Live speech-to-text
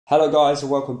Hello guys and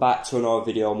welcome back to another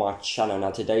video on my channel.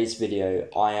 Now today's video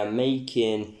I am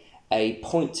making a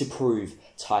point to prove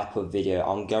type of video.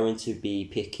 I'm going to be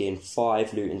picking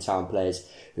 5 Luton Town players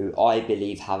who I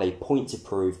believe have a point to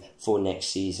prove for next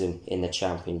season in the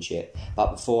Championship.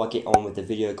 But before I get on with the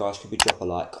video guys, could we drop a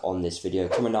like on this video?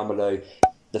 Comment down below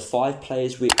the 5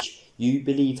 players which you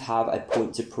believe have a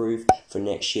point to prove for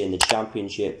next year in the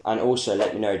Championship, and also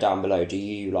let me know down below, do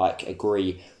you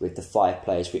agree with the 5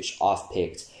 players which I've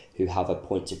picked who have a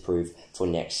point to prove for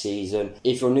next season?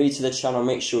 If you're new to the channel,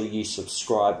 make sure you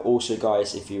subscribe. Also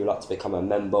guys, if you would like to become a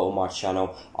member of my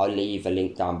channel, I'll leave a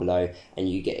link down below and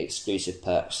you get exclusive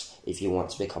perks if you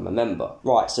want to become a member.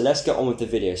 Right, so let's get on with the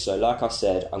video. So like I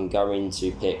said, I'm going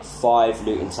to pick 5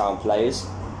 Luton Town players.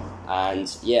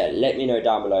 And yeah, let me know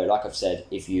down below, like I've said,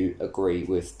 if you agree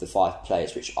with the 5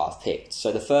 players which I've picked.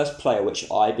 So the first player which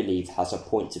I believe has a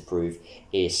point to prove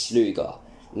is Sluga.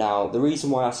 Now, the reason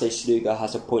why I say Sluga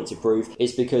has a point to prove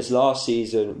is because last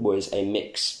season was a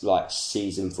mixed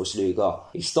season for Sluga.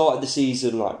 He started the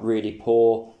season really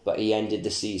poor, but he ended the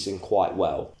season quite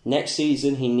well. Next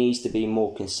season, he needs to be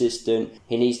more consistent.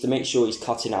 He needs to make sure he's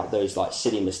cutting out those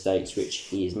silly mistakes which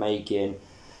he is making.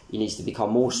 He needs to become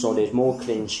more solid, more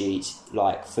clean sheets.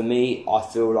 For me, I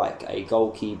feel like a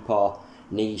goalkeeper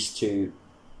needs to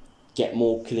get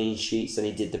more clean sheets than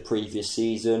he did the previous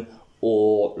season,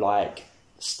 or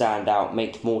stand out,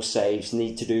 make more saves,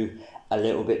 need to do a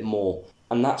little bit more.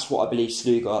 And that's what I believe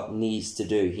Sluga needs to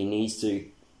do. He needs to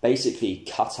basically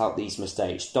cut out these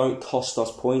mistakes. Don't cost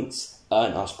us points,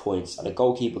 earn us points. And a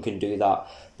goalkeeper can do that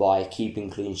by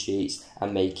keeping clean sheets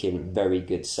and making very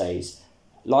good saves.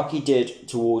 Like he did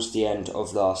towards the end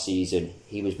of last season.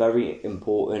 He was very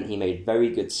important, he made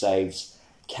very good saves.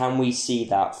 Can we see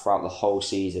that throughout the whole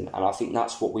season? And I think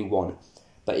that's what we want.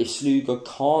 But if Sluga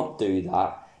can't do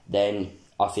that, then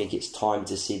I think it's time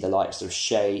to see the likes of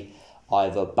Shea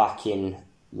either back in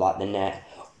the net,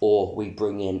 or we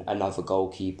bring in another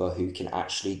goalkeeper who can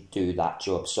actually do that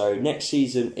job. So next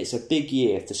season, it's a big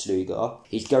year for Sluga.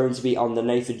 He's going to be under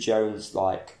Nathan Jones,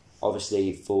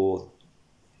 obviously for,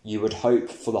 you would hope,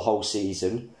 for the whole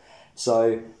season.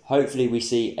 So hopefully we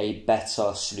see a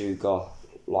better Sluga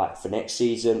for next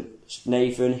season.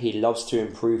 Nathan, he loves to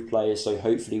improve players, so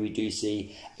hopefully we do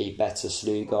see a better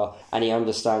Sluga, and he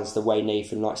understands the way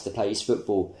Nathan likes to play his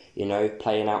football,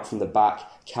 playing out from the back.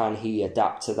 Can he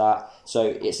adapt to that? So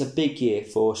it's a big year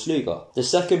for Sluga. The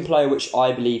second player which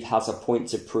I believe has a point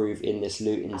to prove in this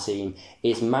Luton team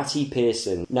is Matty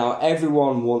Pearson. Now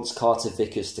everyone wants Carter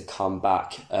Vickers to come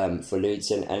back for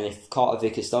Luton, and if Carter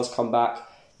Vickers does come back,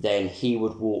 then he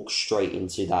would walk straight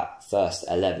into that first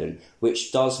 11,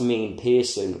 which does mean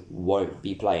Pearson won't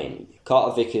be playing.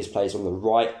 Carter Vickers plays on the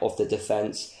right of the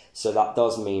defence, so that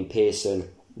does mean Pearson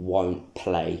won't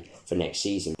play for next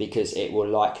season, because it will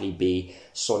likely be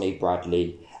Sonny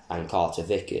Bradley and Carter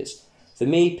Vickers. For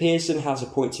me, Pearson has a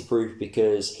point to prove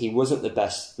because he wasn't the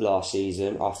best last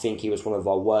season. I think he was one of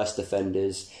our worst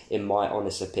defenders, in my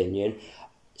honest opinion.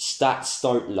 Stats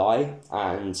don't lie,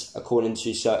 and according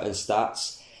to certain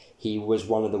stats, he was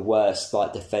one of the worst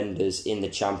defenders in the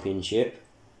Championship.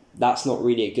 That's not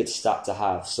really a good stat to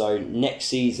have. So next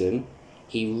season,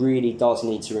 he really does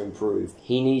need to improve.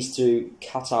 He needs to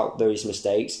cut out those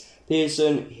mistakes.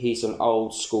 Pearson, he's an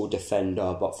old school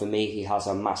defender, but for me, he has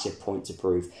a massive point to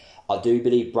prove. I do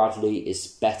believe Bradley is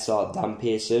better than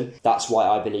Pearson. That's why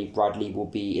I believe Bradley will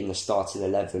be in the starting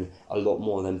 11 a lot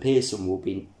more than Pearson will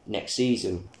be next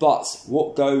season. But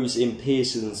what goes in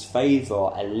Pearson's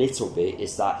favour a little bit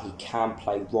is that he can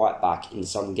play right back in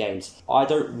some games. I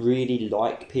don't really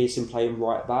like Pearson playing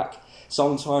right back.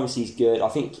 Sometimes he's good. I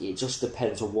think it just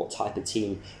depends on what type of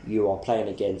team you are playing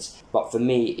against. But for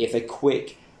me, if a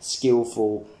quick,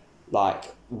 skillful,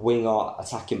 winger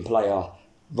attacking player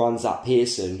runs at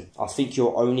Pearson, I think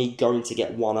you're only going to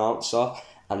get one answer,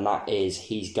 and that is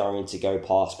he's going to go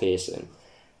past Pearson.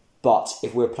 But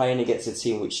if we're playing against a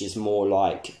team which is more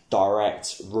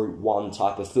direct, route one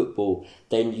type of football,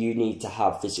 then you need to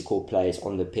have physical players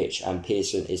on the pitch, and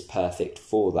Pearson is perfect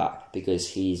for that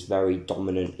because he's very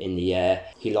dominant in the air.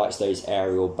 He likes those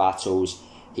aerial battles.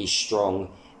 He's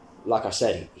strong. Like I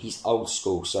said, he's old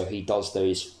school, so he does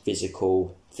those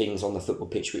physical things on the football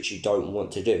pitch which you don't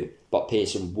want to do. But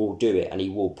Pearson will do it, and he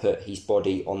will put his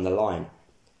body on the line.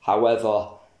 However,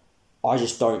 I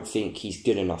just don't think he's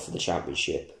good enough for the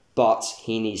Championship. But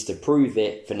he needs to prove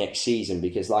it for next season,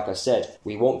 because like I said,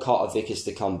 we want Carter Vickers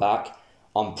to come back.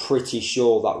 I'm pretty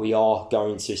sure that we are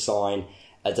going to sign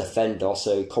a defender,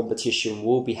 so competition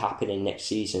will be happening next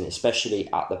season,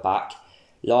 especially at the back.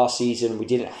 Last season, we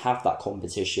didn't have that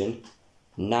competition.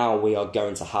 Now we are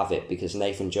going to have it, because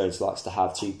Nathan Jones likes to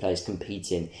have two players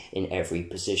competing in every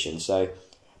position. So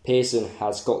Pearson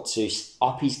has got to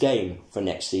up his game for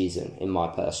next season, in my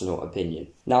personal opinion.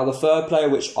 Now, the third player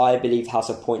which I believe has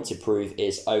a point to prove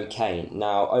is O'Kane.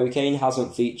 Now, O'Kane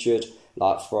hasn't featured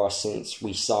for us since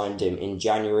we signed him in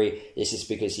January. This is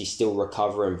because he's still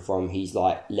recovering from his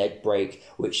leg break,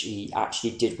 which he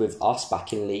actually did with us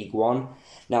back in League One.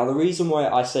 Now, the reason why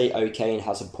I say O'Kane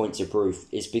has a point to prove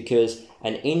is because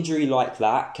an injury like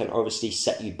that can obviously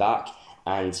set you back,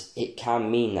 and it can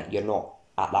mean that you're not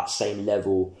at that same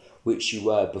level which you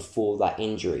were before that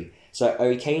injury. So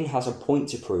O'Kane has a point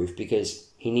to prove, because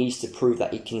he needs to prove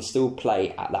that he can still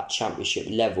play at that championship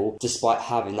level despite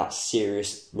having that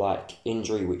serious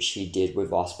injury which he did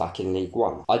with us back in League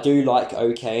One. I do like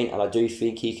O'Kane, and I do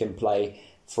think he can play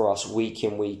for us week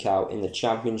in, week out in the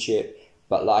championship.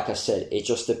 But like I said, it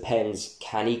just depends.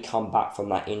 Can he come back from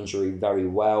that injury very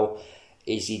well?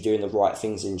 Is he doing the right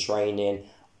things in training?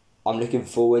 I'm looking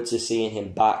forward to seeing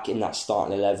him back in that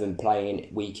starting 11, playing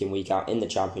week in, week out in the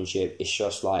championship. It's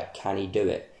just can he do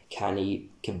it? Can he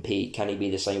compete? Can he be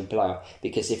the same player?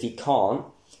 Because if he can't,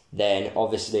 then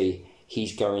obviously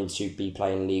he's going to be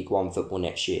playing League One football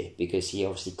next year, because he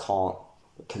obviously can't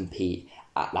compete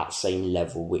at that same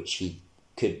level which he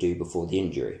could do before the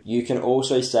injury. You can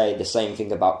also say the same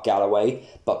thing about Galloway,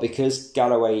 but because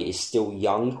Galloway is still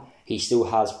young, he still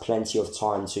has plenty of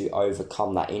time to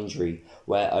overcome that injury,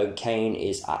 where O'Kane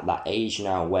is at that age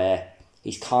now where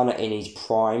he's kind of in his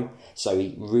prime, so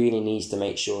he really needs to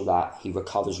make sure that he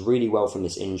recovers really well from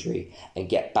this injury and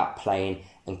get back playing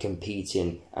and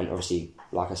competing, and obviously,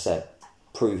 like I said,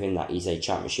 proving that he's a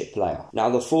championship player. Now,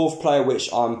 the fourth player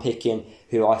which I'm picking,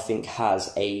 who I think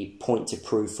has a point to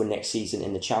prove for next season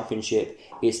in the championship,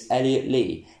 is Elliot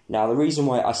Lee. Now, the reason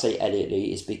why I say Elliot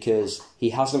Lee is because he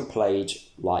hasn't played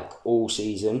all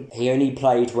season. He only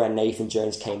played when Nathan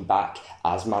Jones came back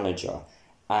as manager.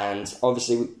 And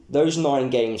obviously, those 9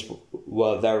 games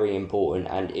were very important.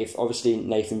 And if obviously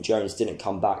Nathan Jones didn't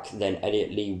come back, then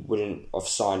Elliot Lee wouldn't have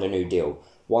signed a new deal.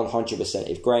 100%.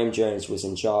 If Graham Jones was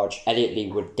in charge, Elliot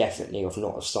Lee would definitely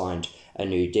not have signed a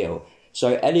new deal.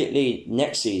 So Elliot Lee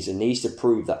next season needs to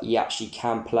prove that he actually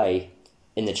can play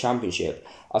in the championship.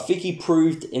 I think he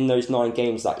proved in those 9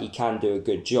 games that he can do a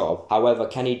good job. However,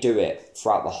 can he do it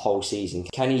throughout the whole season?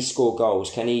 Can he score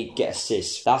goals? Can he get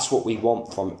assists? That's what we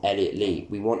want from Elliot Lee.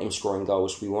 We want him scoring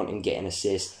goals. We want him getting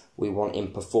assists. We want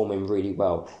him performing really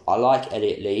well. I like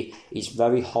Elliot Lee. He's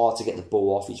very hard to get the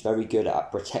ball off. He's very good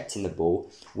at protecting the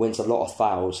ball. Wins a lot of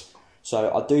fouls.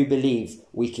 So I do believe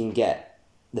we can get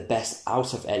the best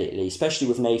out of Elliot Lee, especially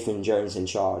with Nathan Jones in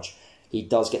charge. He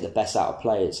does get the best out of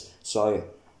players. So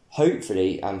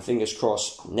hopefully, and fingers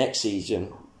crossed, next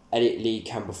season, Elliot Lee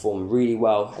can perform really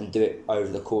well and do it over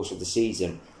the course of the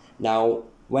season. Now,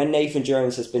 when Nathan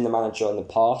Jones has been the manager in the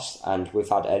past, and we've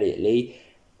had Elliot Lee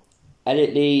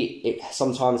it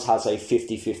sometimes has a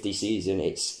 50-50 season.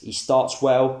 He starts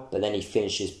well, but then he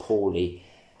finishes poorly.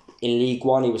 In League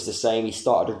One, he was the same. He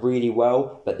started really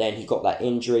well, but then he got that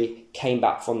injury, came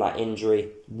back from that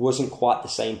injury, wasn't quite the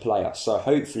same player. So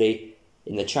hopefully,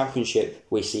 in the Championship,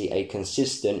 we see a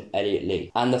consistent Elliot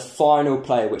Lee. And the final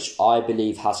player which I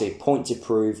believe has a point to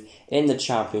prove in the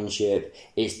Championship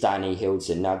is Danny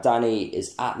Hilton. Now, Danny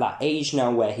is at that age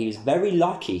now where he was very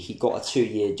lucky he got a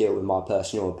 2-year deal, in my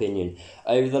personal opinion.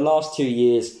 Over the last 2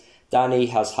 years, Danny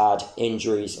has had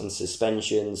injuries and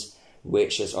suspensions,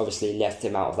 which has obviously left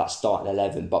him out of that starting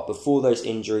 11. But before those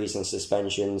injuries and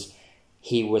suspensions,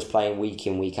 he was playing week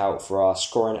in, week out for us,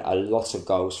 scoring a lot of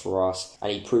goals for us,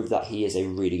 and he proved that he is a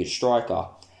really good striker.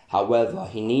 However,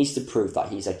 he needs to prove that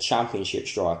he's a championship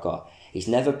striker. He's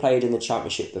never played in the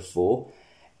championship before.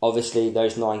 Obviously,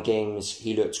 those 9 games,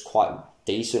 he looked quite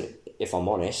decent, if I'm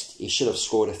honest. He should have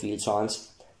scored a few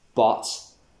times, but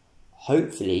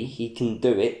hopefully he can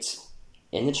do it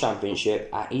in the championship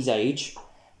at his age.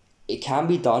 It can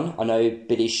be done. I know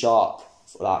Billy Sharp,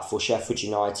 for Sheffield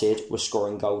United, was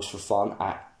scoring goals for fun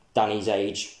at Danny's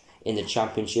age in the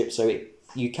championship, so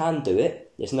you can do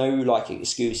it. There's no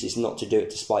excuses not to do it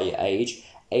despite your age.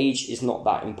 Age is not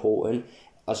that important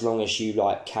as long as you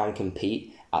can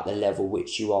compete at the level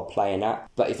which you are playing at.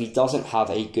 But if he doesn't have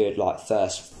a good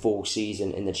first full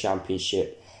season in the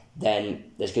championship, then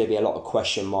there's going to be a lot of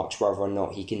question marks whether or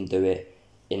not he can do it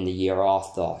in the year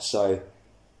after. So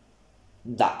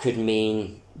that could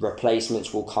mean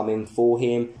replacements will come in for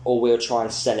him, or we'll try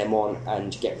and sell him on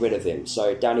and get rid of him.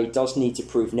 So Danny does need to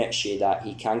prove next year that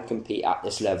he can compete at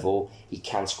this level, he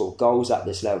can score goals at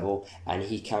this level, and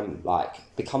he can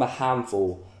become a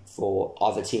handful for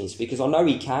other teams, because I know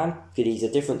he can, because he's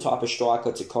a different type of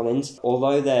striker to Collins.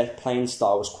 Although their playing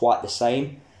style is quite the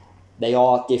same, they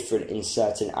are different in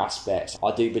certain aspects.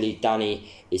 I do believe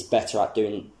Danny is better at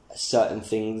doing certain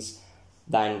things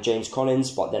than James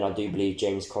Collins, but then I do believe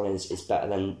James Collins is better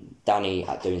than Danny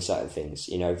at doing certain things,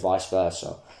 you know, vice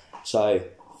versa. So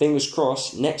fingers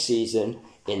crossed, next season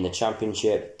in the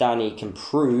Championship, Danny can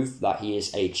prove that he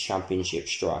is a Championship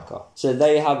striker. So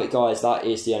there you have it, guys. That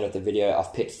is the end of the video.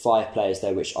 I've picked 5 players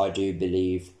there which I do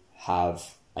believe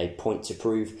have a point to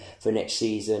prove for next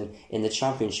season in the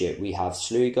Championship. We have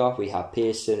Sluga, we have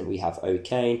Pearson, we have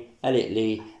O'Kane, Elliot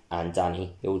Lee and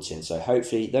Danny Hilton. So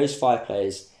hopefully those 5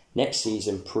 players next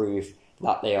season prove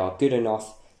that they are good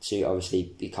enough to obviously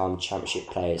become Championship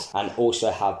players and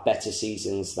also have better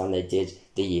seasons than they did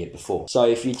the year before. So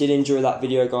if you did enjoy that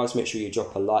video, guys, make sure you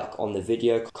drop a like on the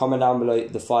video. Comment down below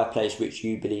the 5 players which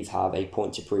you believe have a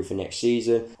point to prove for next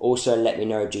season. Also let me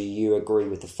know, do you agree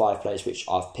with the 5 players which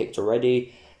I've picked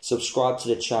already? Subscribe to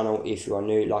the channel if you are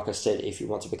new. Like I said, if you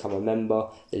want to become a member,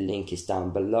 the link is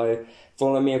down below.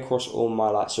 Follow me across all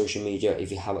my social media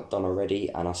if you haven't done already,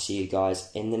 and I'll see you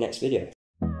guys in the next video.